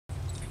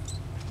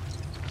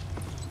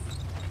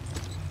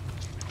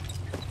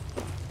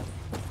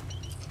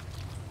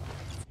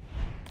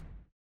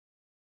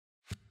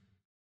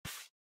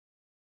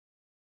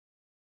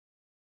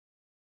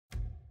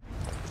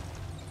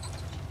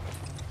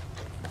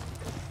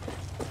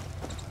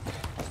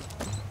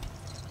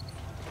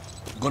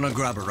Gonna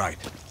grab a ride.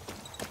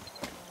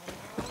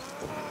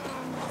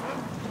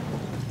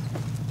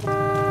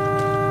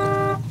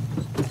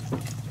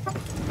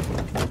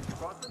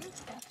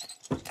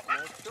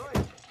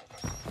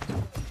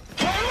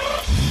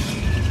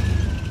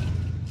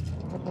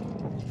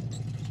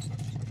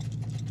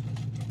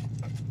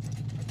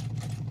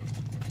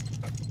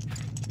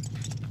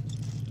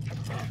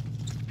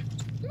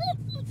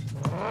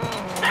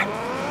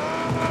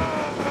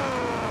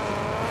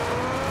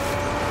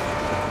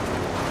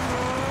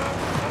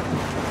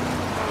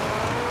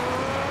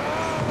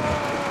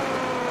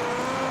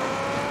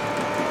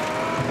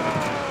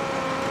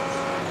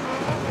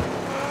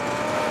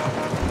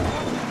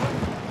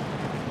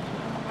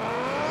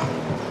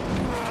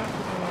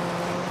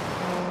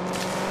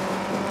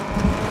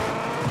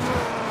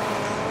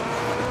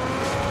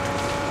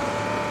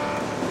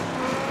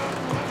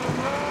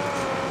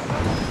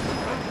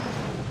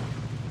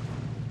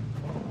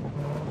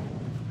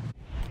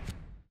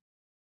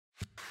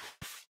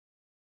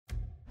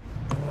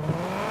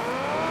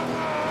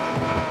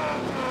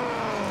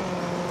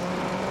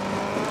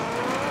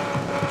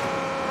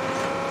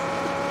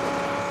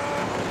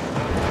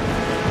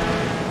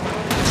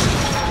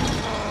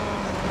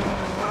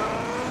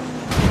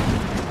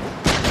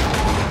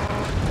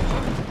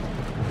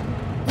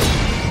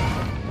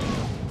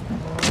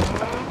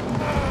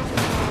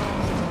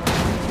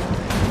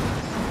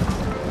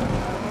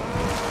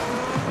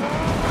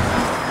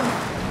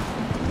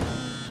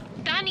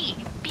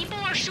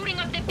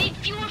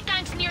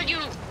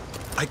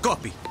 I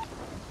copy.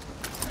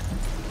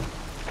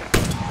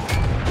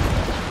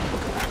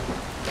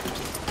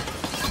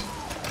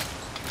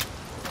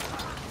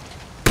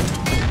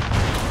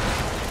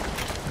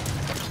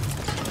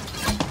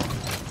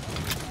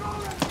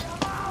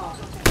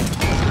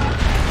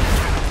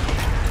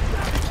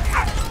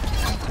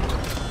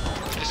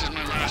 This is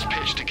my last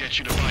pitch to get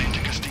you to buy into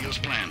Castillo's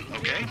plan,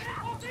 okay?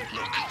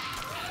 Look,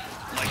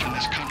 life in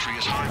this country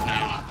is hard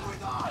now.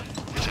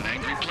 It's an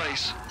angry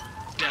place.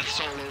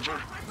 Death's all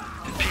over.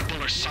 And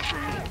people are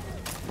suffering.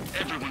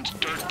 Everyone's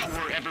dirt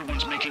poor,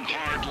 everyone's making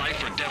hard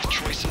life or death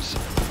choices.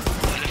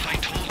 But if I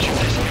told you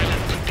this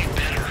island could be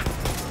better...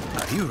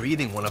 Are you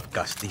reading one of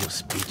Castillo's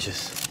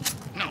speeches?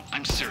 No,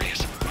 I'm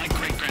serious. My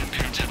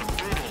great-grandparents had a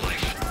brutal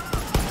life.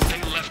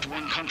 They left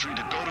one country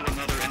to go to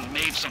another and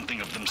made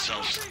something of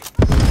themselves.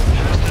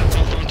 Passed that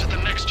wealth on to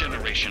the next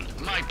generation.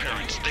 My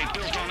parents, they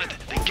built on it,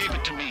 they gave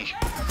it to me.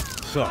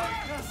 So,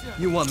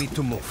 you want me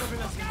to move?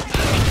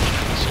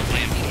 Solve my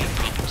immediate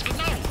problems, but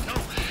no.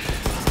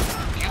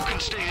 You can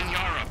stay in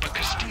Yara, but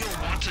Castillo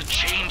wants a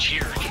change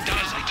here. He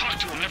does. I talk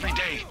to him every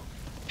day.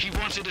 He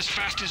wants it as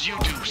fast as you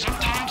do.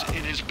 Sometimes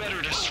it is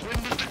better to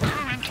swim with the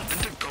current than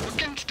to go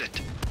against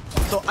it.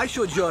 So I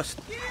should just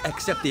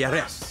accept the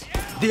arrests,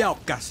 the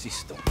outcast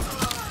system,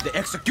 the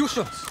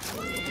executions.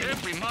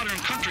 Every modern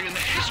country in the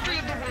history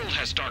of the world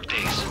has dark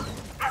days.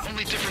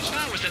 Only difference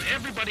now is that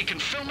everybody can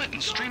film it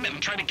and stream it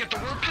and try to get the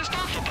world pissed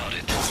off about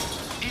it.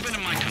 Even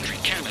in my country,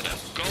 Canada,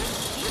 go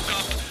look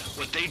up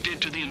what they did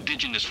to the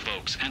indigenous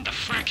folks and the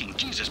fracking,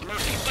 Jesus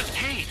mercy. But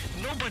hey,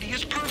 nobody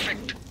is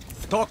perfect.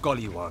 Talk all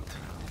you want.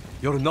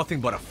 You're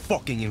nothing but a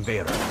fucking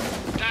invader.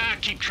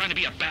 Keep trying to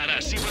be a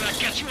badass. See where that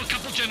gets you a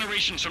couple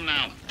generations from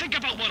now. Think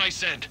about what I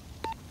said.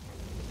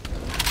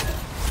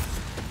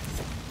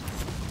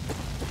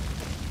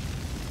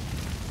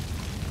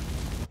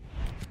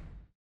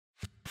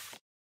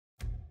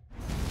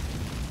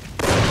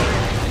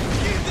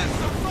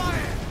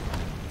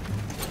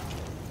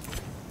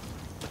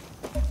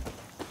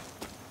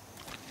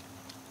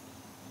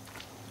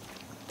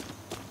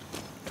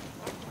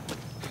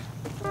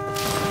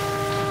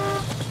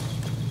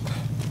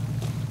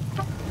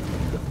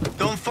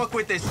 Don't fuck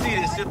with the seat,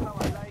 it's just how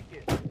I like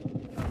it.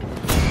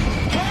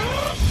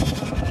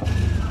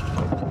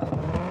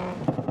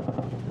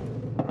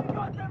 We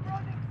got them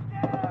running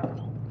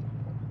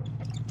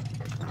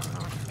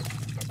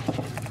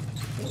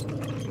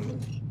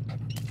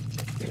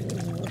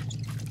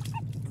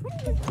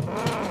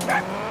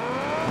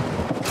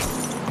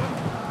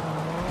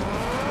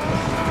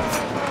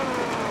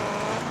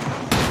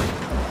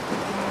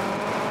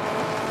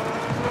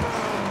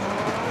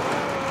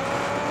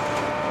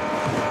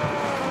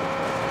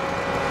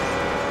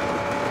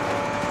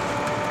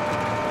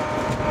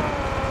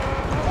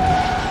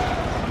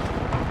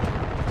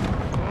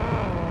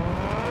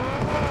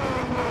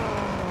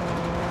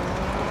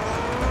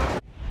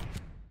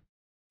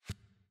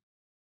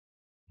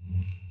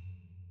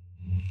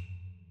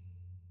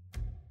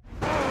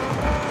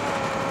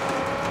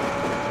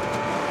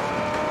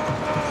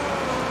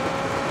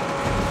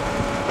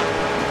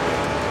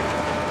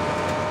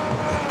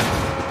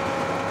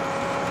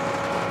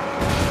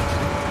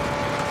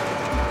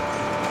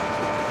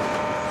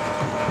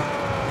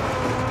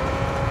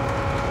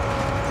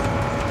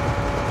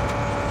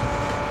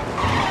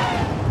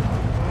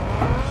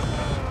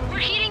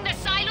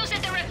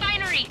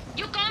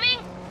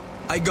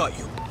I got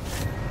you.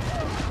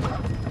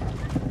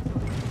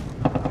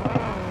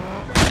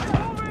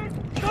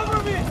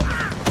 Cover me!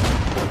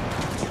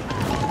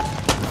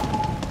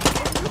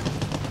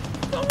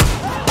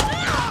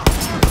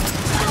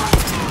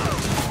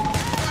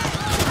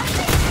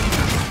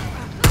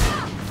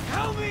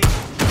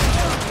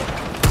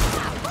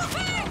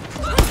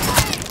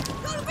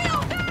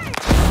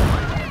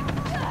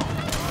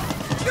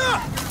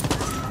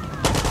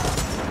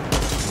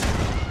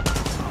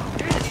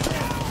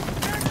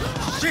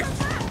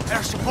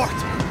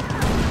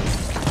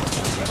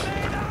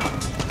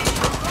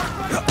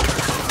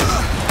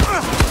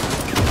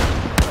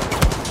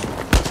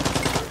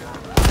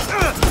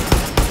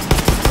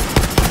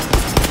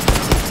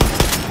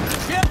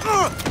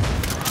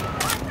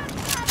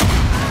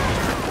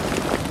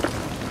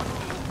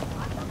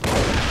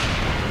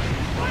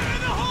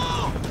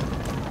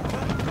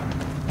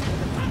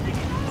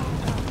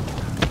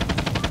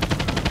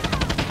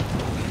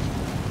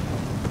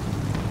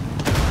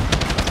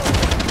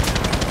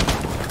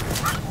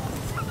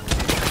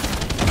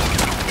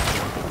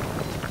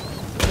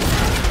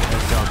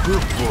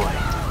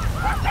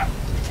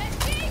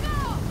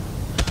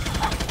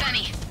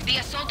 Danny, the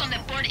assault on the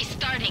port is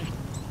starting.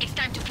 It's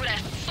time to put a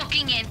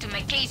fucking end to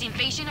McKay's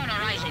invasion on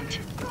our island.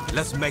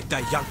 Let's make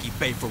that Yankee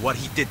pay for what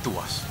he did to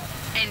us.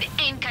 And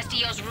end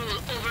Castillo's rule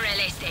over El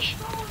Este.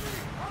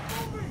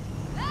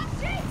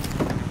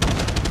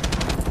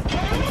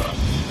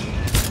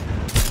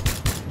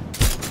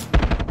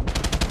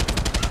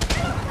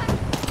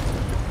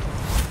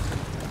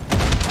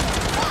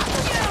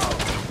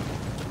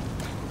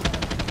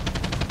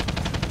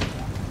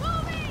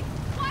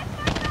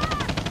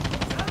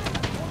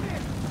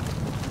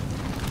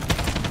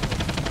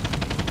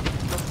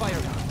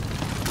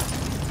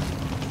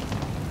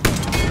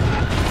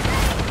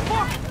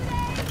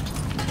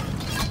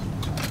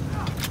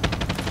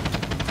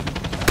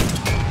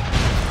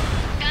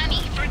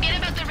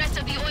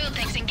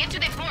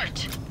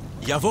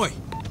 Ya voy.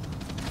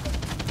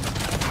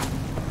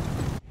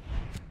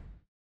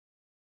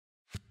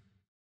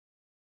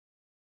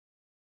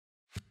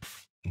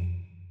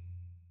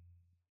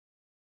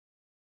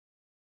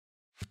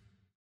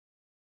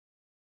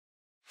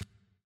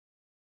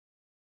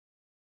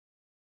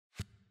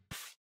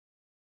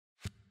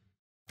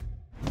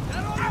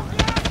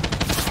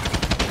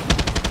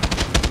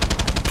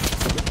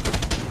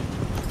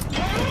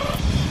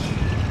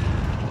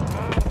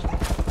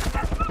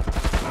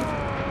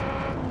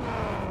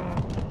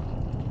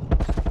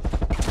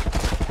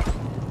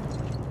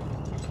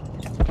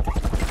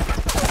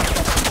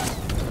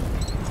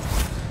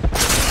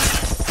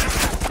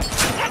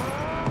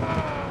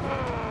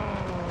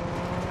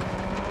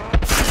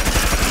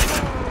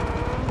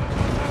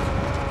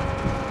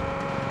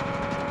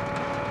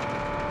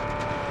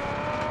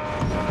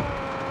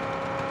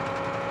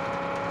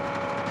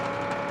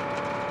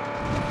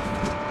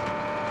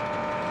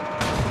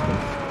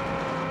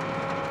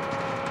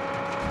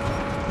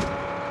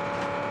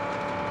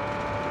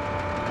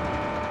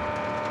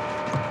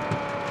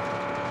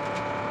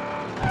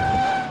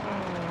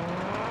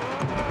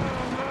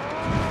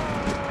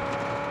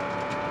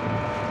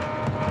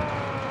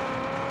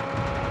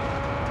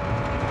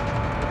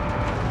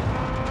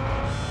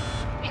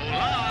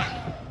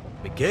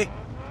 McKay?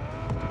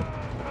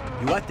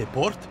 You at the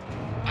port?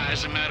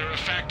 As a matter of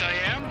fact, I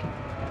am.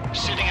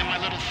 Sitting in my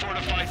little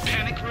fortified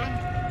panic room.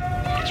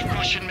 It's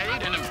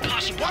Russian-made and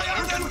impossible to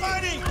open.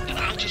 And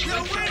I'll just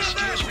wait for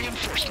Castillo's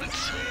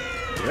reinforcements.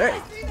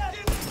 Great.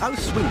 I'll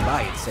swing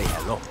by and say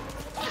hello.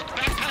 Look,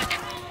 backpack.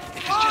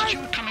 If it's just you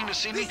coming to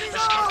see me,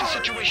 let's talk the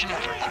situation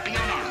over. Be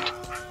unarmed.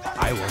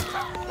 I won't.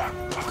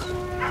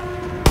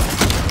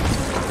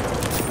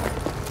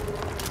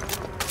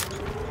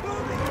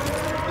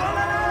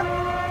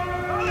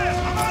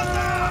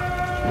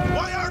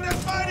 Why are they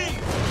fighting?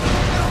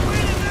 They're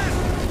winning this!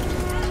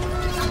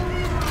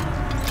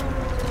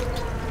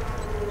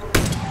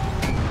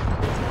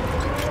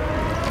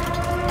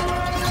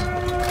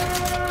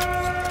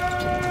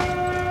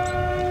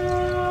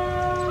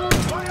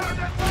 Why are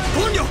they fighting?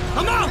 Puño!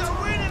 I'm out!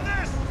 They're winning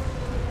this!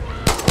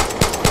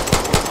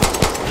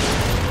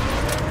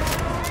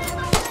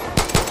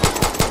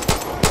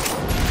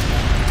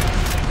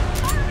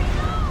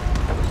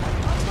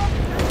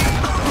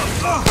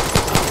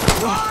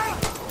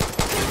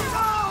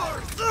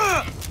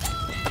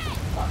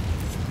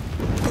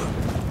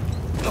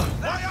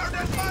 Why are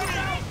they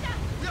fighting?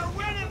 They're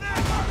winning this!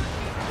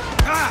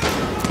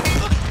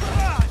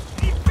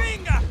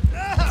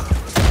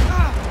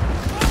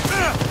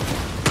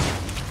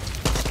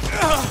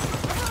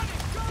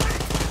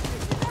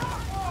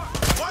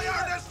 Why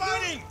are they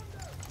fighting?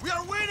 We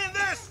are winning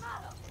this!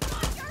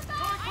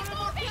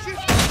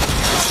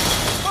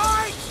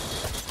 Fight!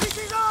 This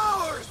is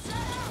ours!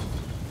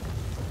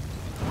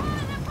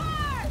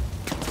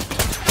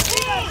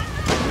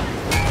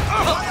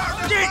 Why are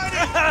they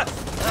fighting?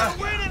 We're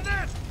winning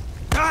this!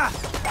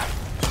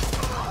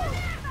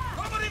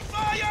 Somebody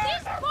fire!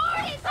 This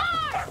port is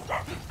ours!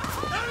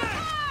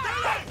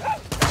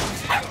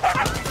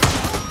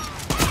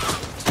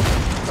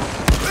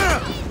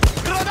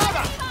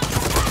 Granada!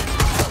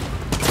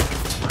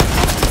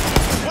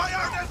 Why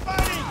are they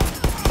fighting?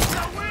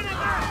 We're winning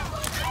this!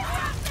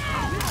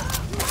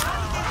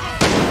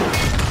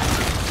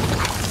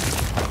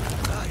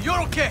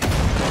 You're okay.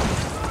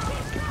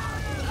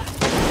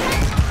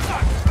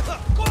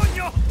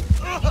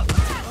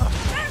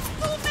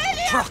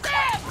 Truck.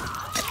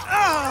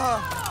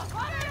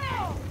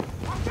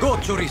 Go,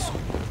 chorizo.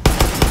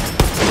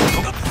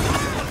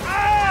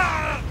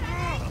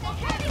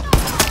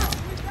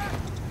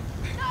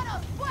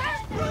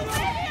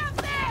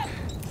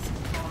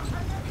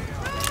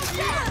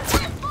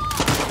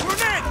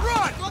 Grenade,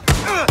 run!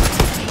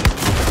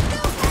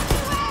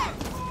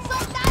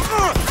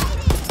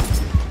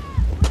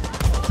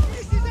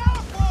 This is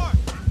our fort!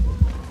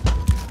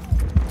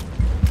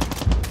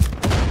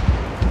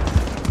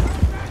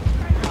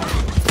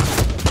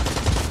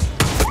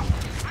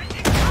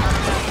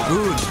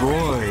 Good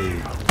boy.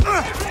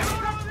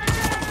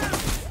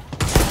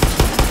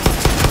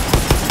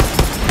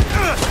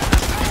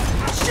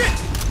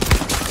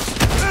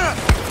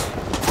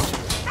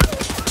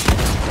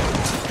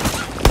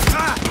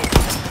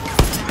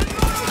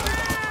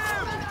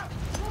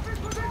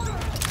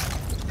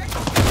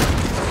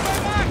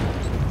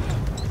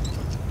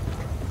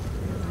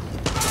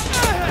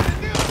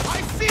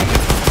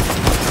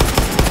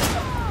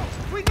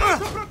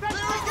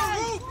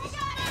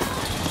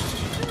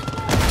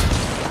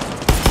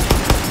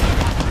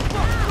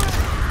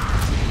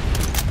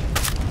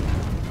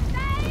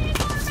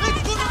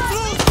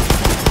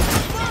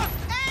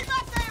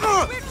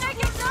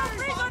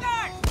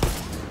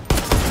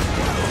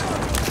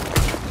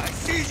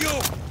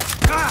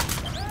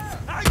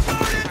 I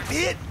got it!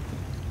 Hit!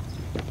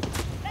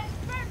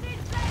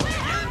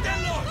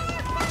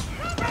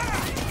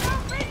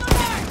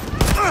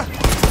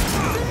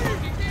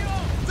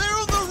 They're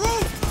on the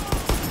roof!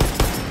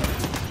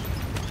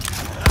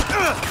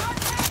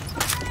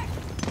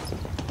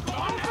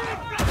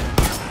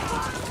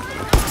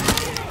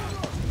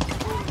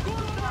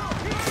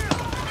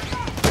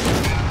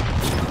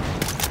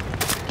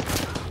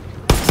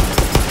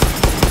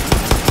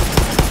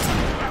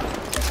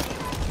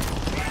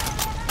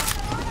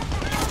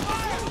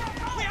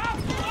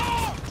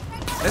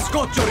 Let's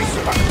go,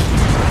 chorizo!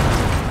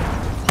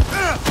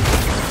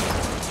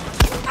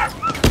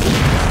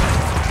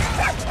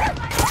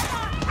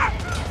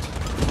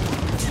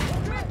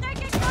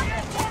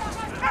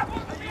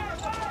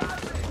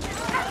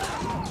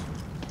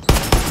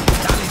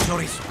 Dale,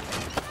 chorizo!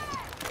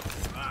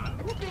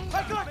 I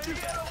got you!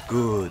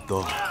 Good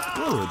dog.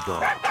 Good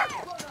dog.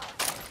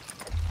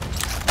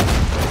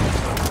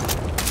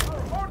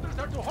 Orders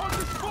are to hold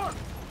this fort!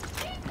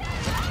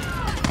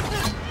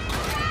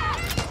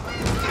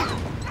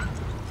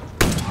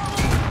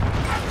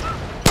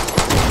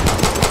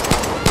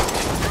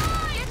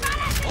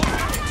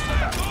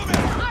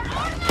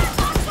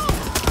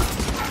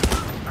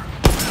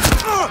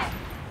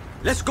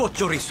 Let's go,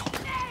 chorizo!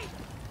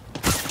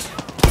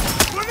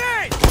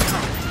 Grenade!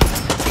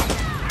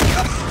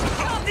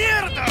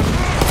 Mierda!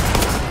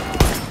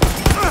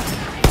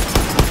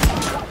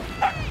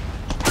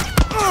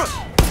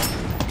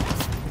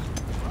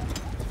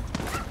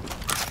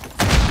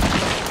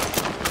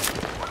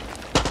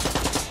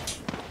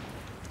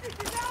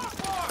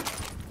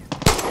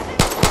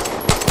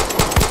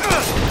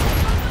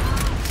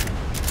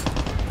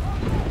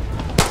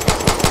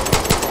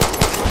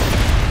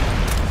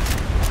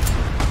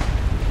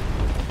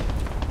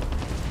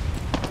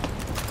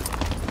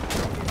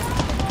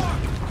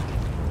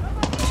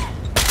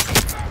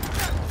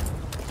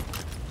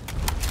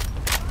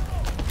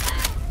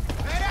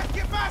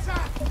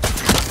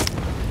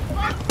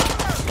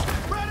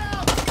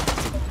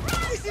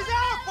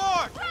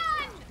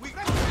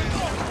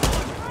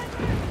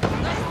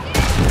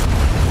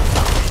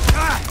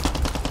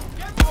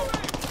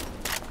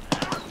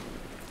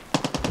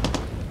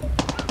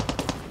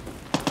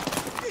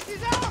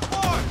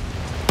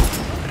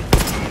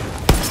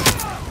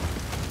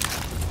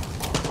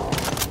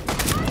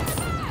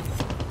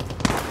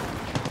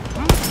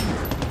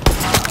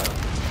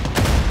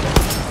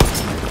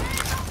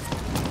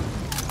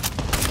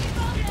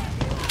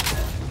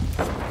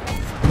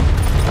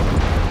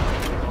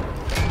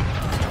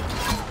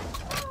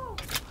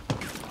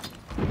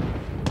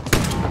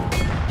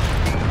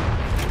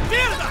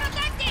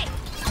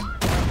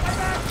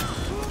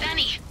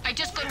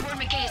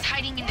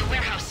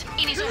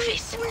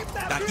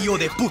 That hijo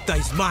de puta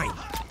is mine!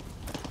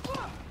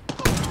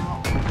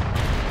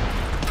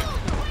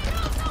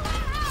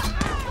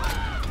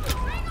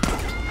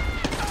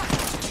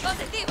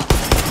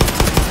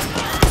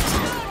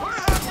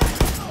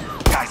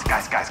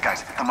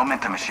 Guys, the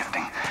momentum is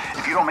shifting.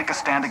 If you don't make a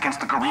stand against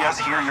the guerrillas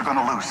here, you're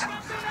gonna lose.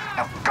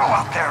 Now go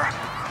out there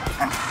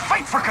and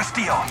fight for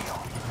Castillo!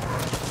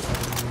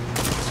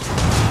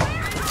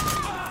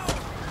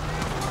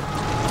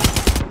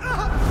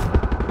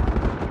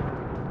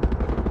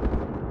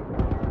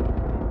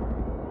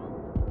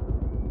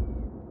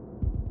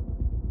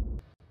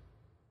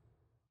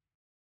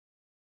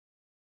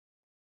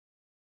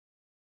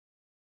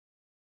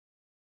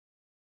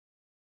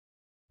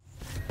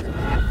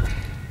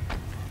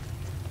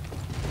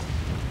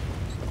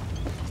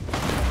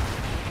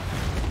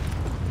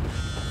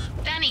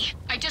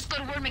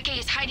 McKay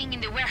is hiding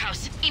in the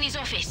warehouse, in his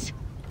office.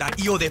 That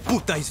hijo de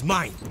puta is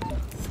mine!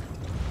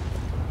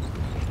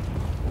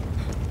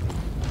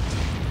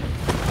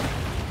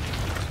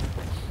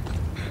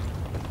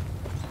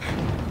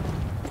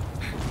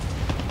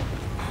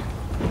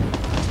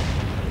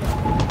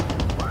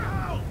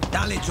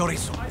 Dale,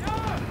 chorizo!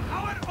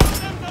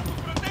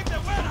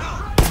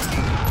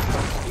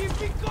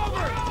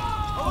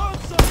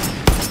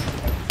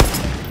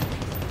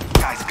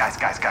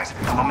 Guys,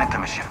 the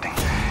momentum is shifting.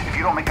 If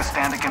you don't make a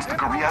stand against the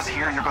guerrillas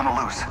here, you're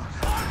gonna lose.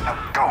 Now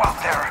go out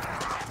there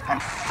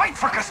and fight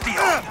for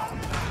Castillo!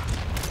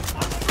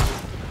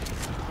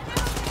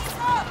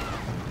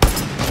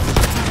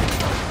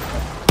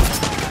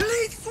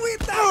 Please sweep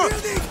that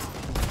building!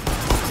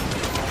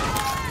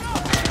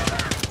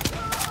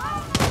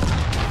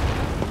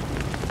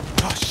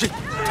 Oh shit!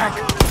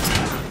 Tank!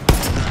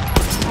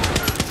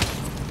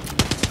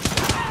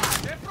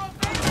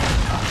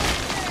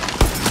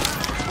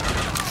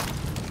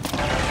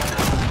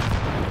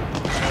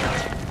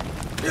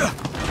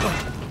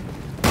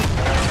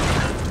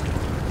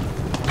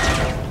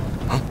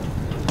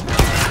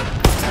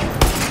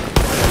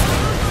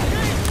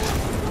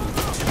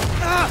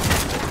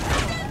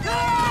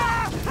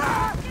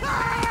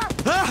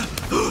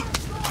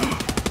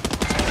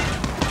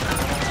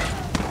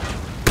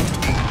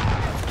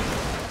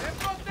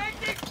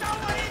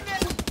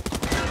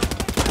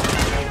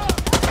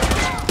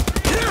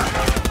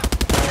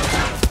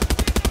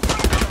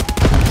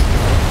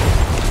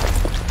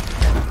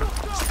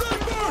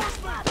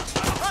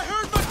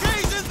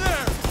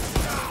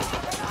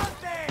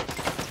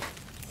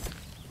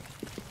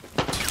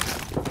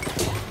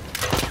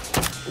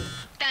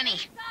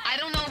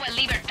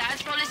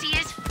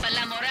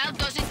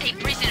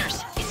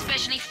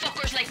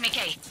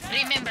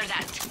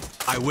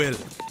 I will.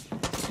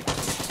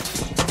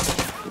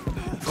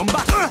 Come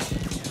back!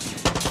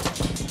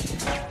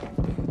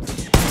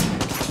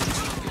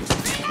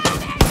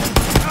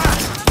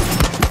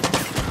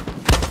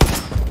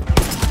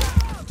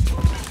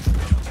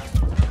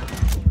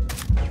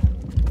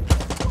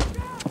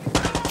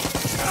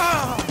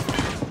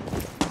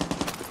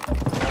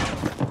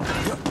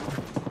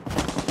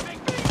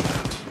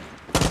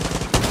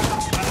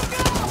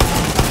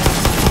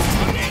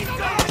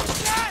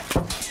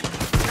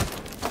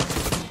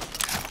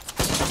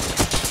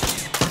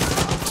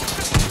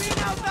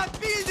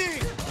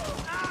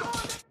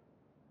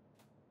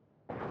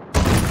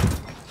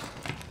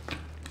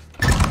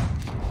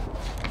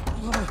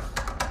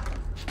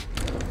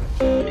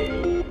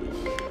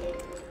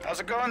 How's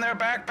it going there,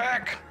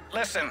 backpack?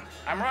 Listen,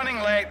 I'm running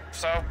late,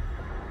 so...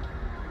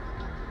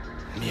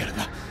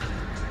 Mierda.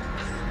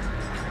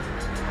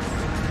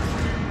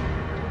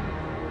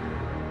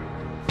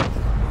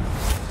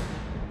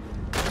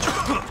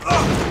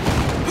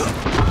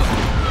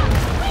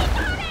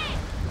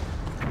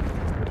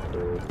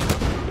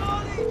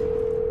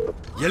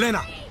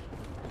 Yelena,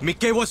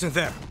 McKay wasn't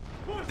there.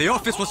 The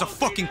office was a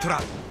fucking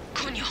trap.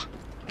 Coño,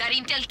 that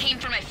intel came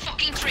from a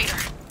fucking traitor.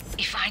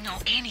 If I know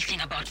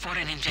anything about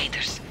foreign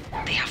invaders,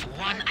 they have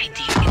one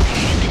idea in their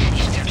head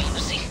if they're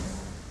losing.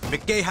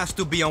 McKay has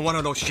to be on one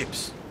of those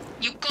ships.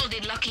 You called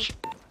it, Lucky.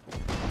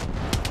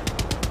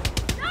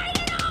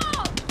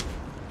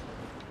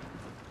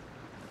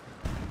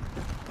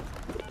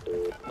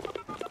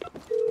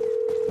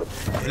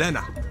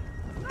 Yelena,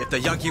 if the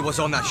Yankee was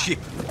on that ship,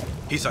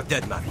 he's a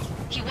dead man.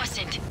 He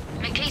wasn't.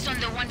 McKay's on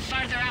the one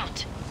farther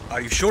out.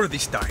 Are you sure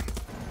this time?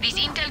 This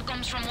intel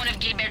comes from one of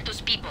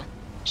Gilberto's people.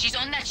 She's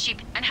on that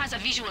ship and has a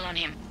visual on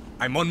him.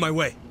 I'm on my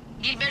way.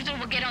 Gilberto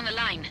will get on the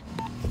line.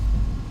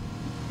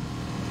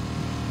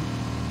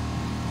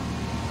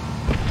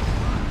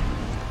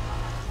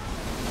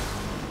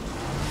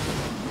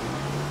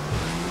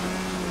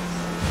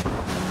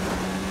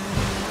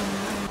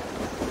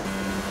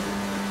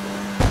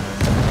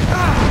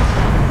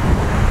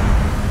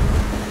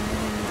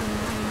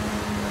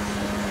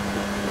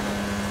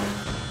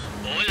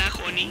 Hola,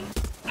 honey.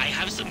 I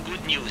have some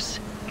good news.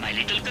 My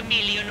little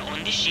chameleon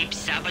on the ship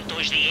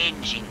sabotaged the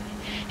engine.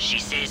 She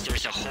says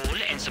there's a hole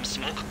and some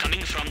smoke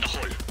coming from the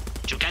hole.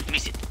 You can't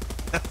miss it.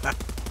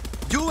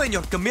 You and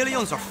your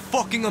chameleons are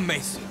fucking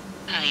amazing.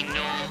 I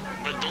know,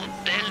 but don't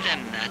tell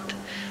them that,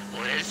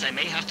 or else I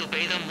may have to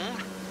pay them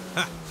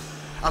more.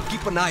 I'll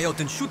keep an eye out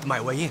and shoot my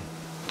way in.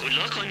 Good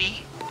luck,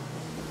 honey.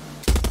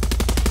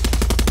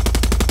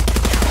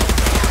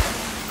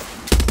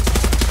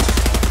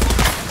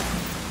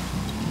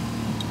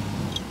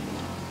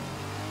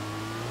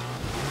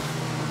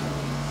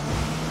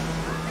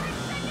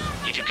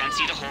 If you can't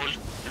see the hole,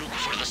 look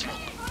for the smoke.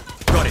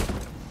 Got it.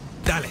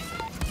 Dale.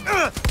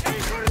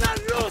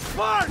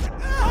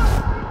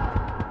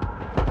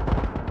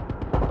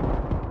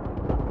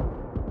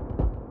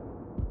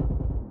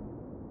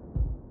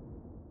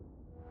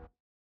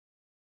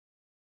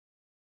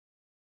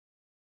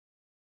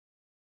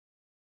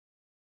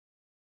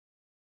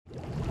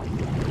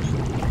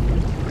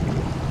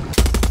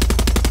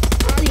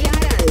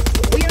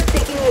 We are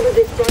taking over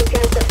this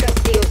broadcast of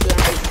Castillo's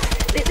live.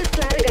 This is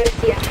Clara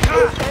Garcia.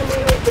 We're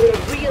standing up for the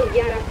real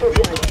Yara for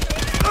once.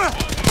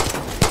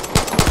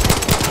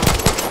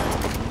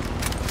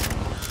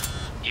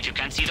 If you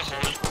can't see the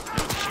hole,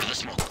 look for the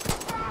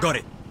smoke. Got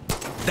it.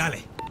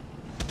 Dale.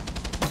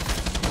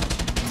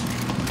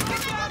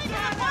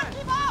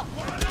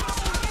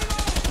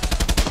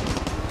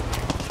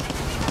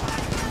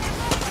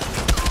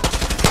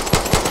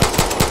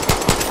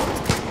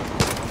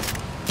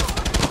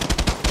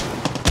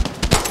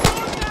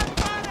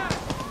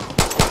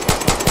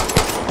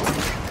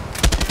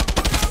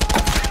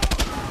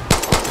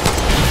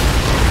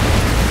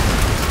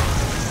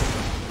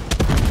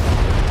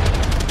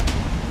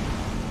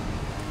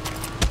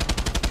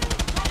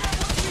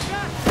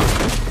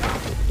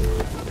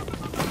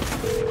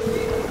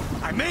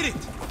 I made it!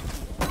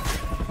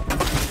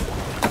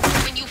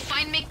 When you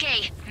find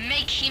McKay,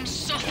 make him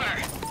suffer.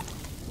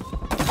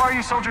 Why are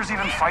you soldiers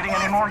even fighting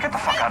anymore? Get the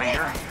fuck out of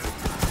here.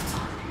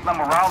 La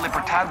Moral,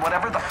 Libertad,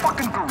 whatever, the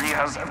fucking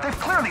guerrillas, they've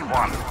clearly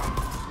won.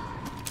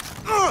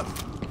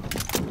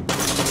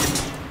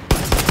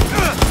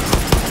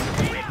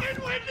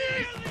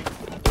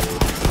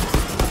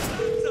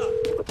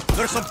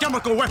 There's some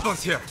chemical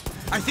weapons here.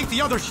 I think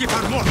the other ship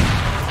has more.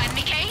 And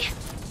McKay?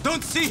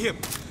 Don't see him.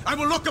 I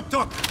will look up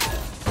top.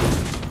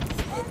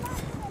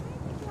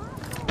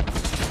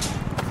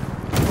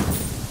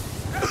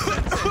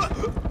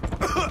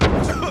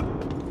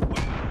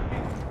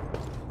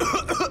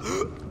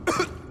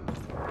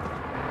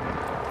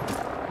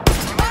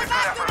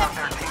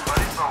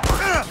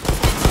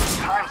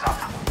 Time's up.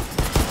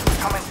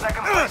 Coming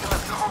second place in the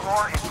Civil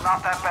War is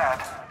not that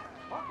bad.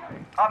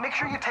 Make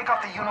sure you take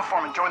off the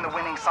uniform and join the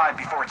winning side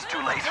before it's too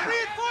late.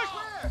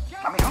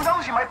 I mean, who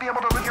knows? You might be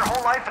able to live your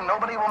whole life and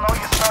nobody will know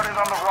you started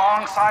on the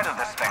wrong side of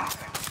this thing.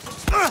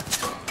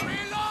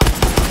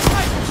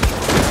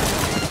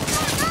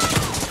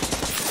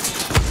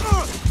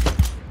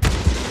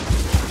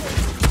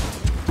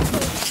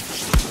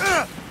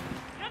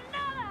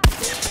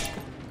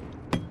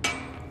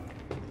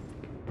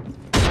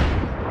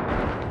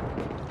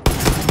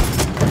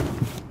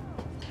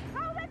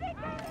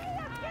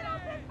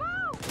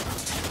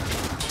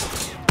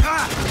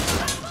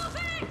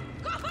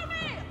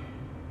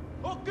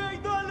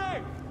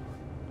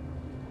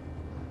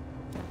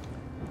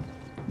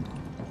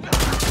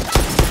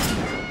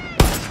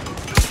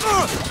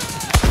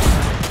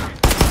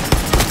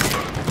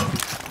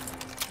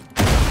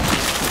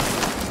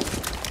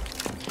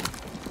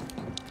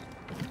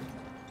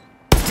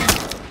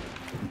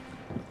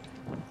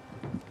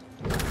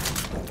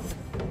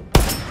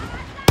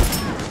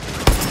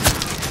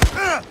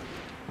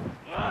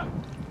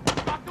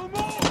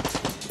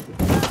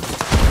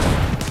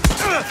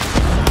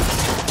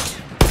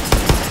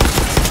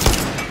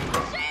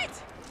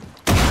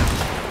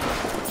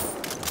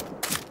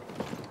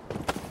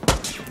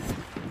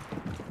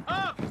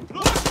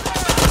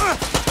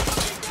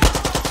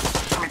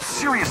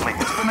 seriously,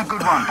 it's been a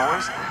good run,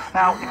 boys.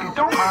 Now, if you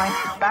don't mind,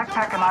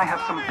 Backpack and I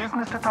have some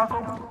business to talk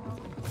over.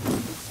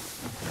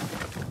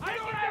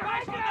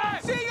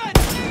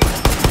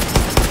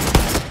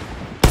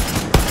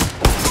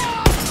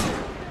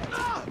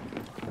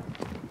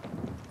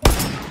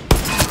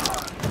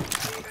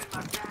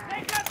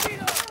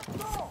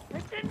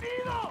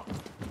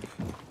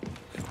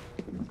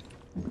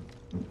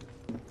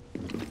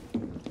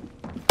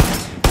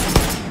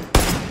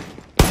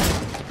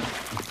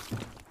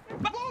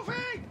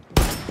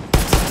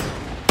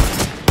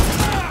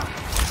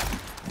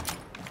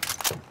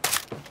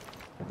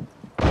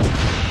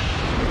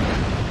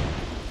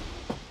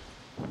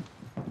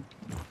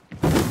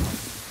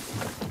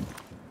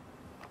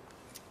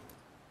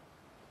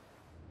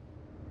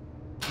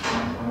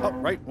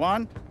 Right,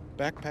 Juan?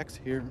 Backpack's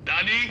here.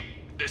 Danny,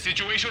 the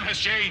situation has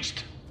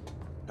changed.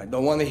 I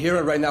don't want to hear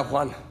it right now,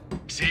 Juan.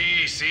 See,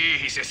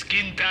 he's a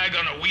skin tag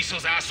on a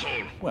weasel's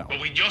asshole. Well.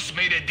 But we just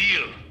made a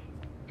deal.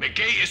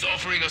 McKay is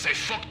offering us a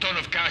fuck ton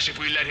of cash if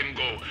we let him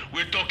go.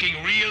 We're talking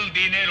real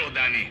dinero,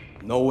 Danny.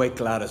 No way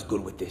Clara's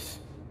good with this.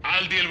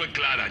 I'll deal with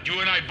Clara.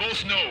 You and I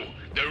both know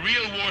the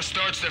real war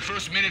starts the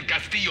first minute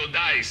Castillo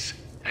dies.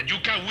 And you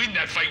can't win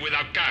that fight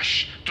without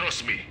cash.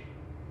 Trust me.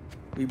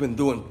 We've been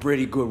doing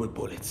pretty good with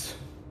bullets.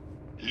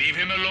 Leave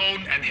him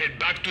alone and head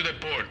back to the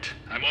port.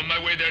 I'm on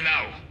my way there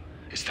now.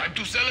 It's time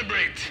to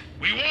celebrate.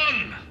 We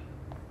won!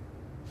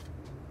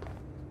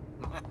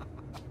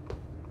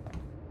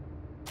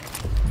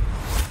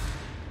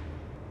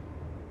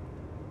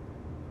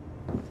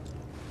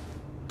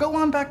 Go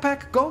on,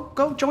 Backpack.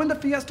 Go join the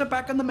fiesta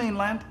back on the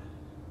mainland.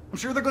 I'm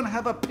sure they're gonna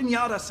have a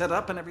piñata set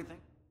up and everything.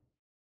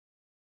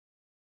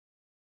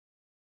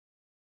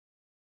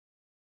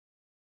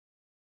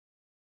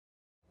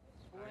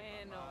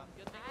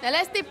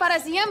 Celeste para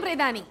siempre,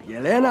 Danny.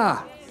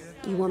 Yelena!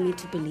 You want me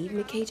to believe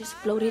McKay just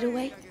floated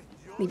away?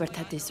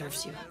 Libertad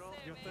deserves you.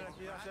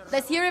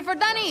 Let's hear it for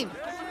Danny.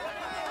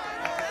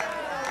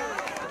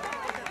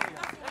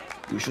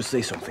 You should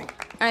say something.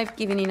 I've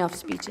given enough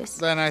speeches.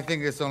 Then I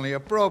think it's only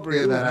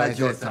appropriate that I Had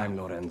your say time,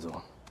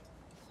 Lorenzo.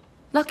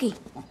 Lucky.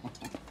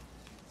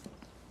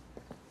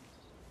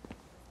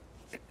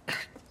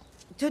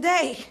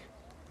 Today,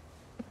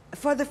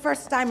 for the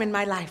first time in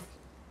my life,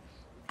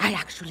 I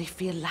actually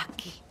feel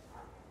lucky.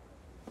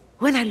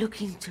 When I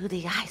look into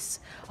the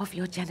eyes of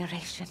your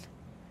generation,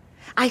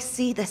 I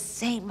see the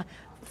same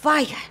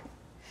fire,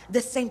 the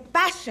same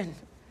passion,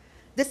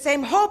 the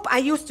same hope I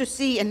used to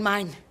see in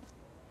mine.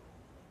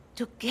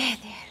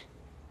 Together,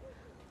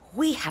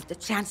 we have the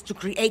chance to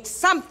create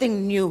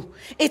something new.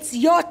 It's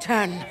your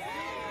turn.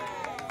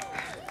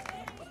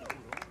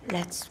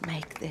 Let's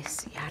make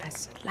this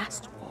Yara's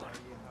last war.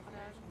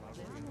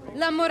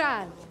 La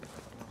Moral.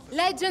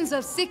 Legends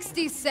of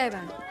 67.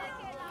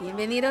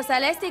 Bienvenidos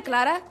al este,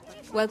 Clara.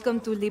 Welcome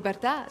to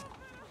Libertad.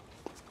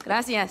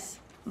 Gracias,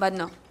 but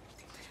no.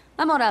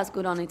 La Moral's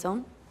good on its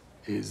own.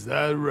 Is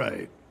that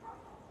right?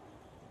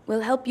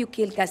 We'll help you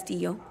kill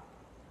Castillo,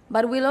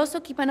 but we'll also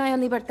keep an eye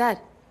on Libertad.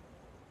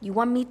 You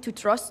want me to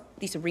trust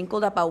this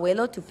wrinkled-up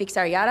abuelo to fix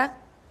our Yara?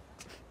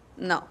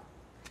 No.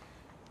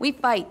 We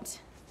fight.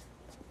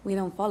 We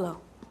don't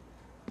follow.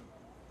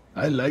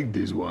 I like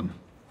this one.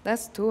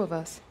 That's two of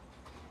us.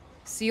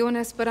 Si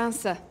una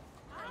esperanza.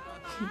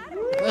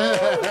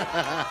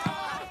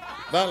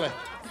 Vale.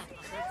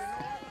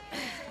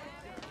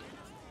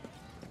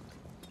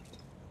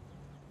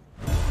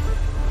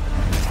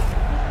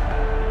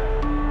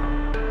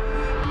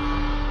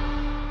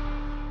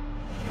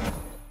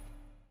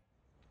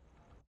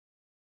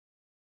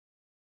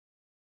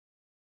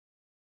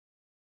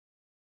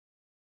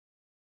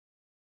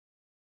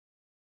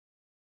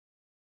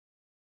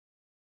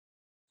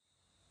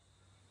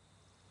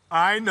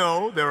 I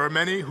know there are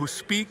many who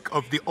speak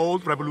of the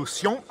old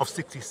revolution of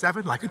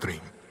 67 like a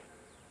dream.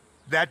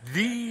 That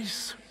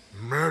these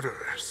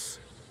murderers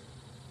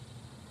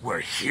were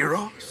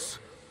heroes.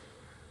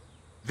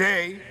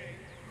 They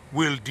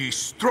will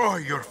destroy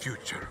your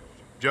future,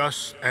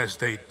 just as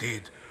they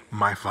did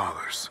my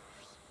father's.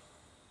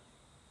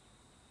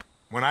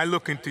 When I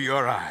look into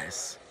your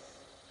eyes,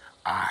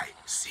 I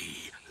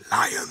see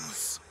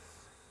lions.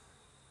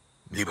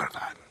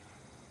 Libertad.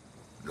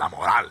 La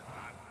Moral.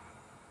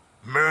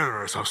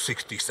 Murderers of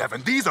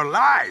 67. These are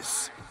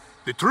lies.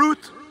 The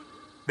truth?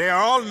 They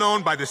are all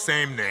known by the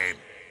same name.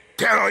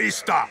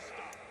 Terrorista.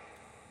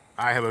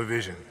 I have a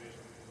vision.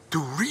 To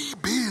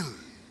rebuild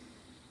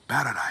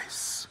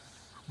paradise.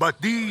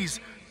 But these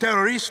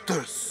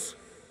terroristas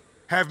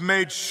have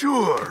made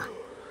sure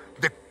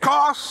the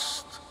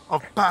cost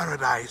of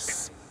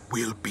paradise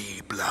will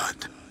be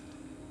blood.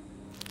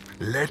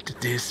 Let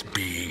this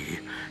be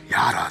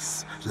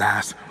Yara's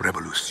last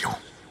revolution.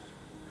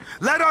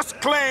 Let us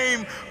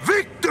claim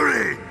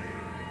victory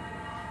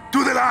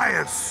to the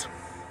lions!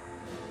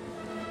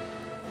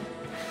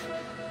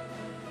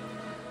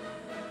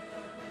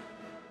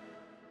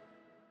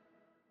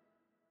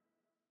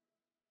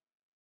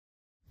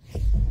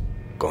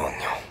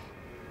 Coño.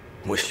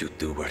 Wish you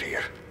two were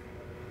here.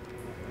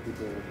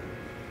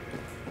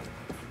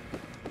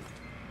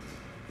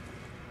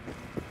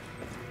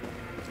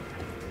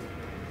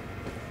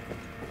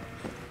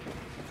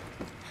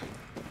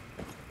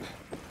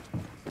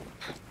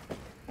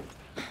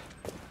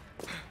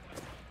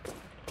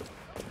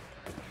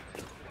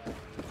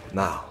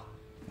 Now,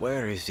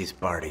 where is this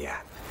party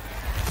at?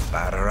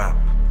 Batter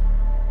up.